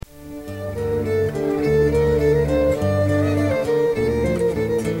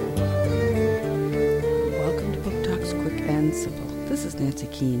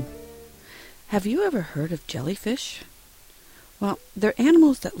Have you ever heard of jellyfish? Well, they're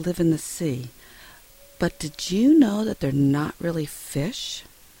animals that live in the sea. But did you know that they're not really fish?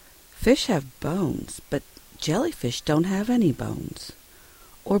 Fish have bones, but jellyfish don't have any bones,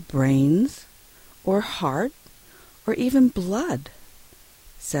 or brains, or heart, or even blood.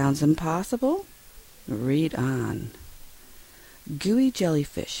 Sounds impossible? Read on. Gooey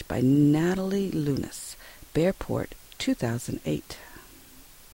Jellyfish by Natalie Lunis, Bearport, 2008.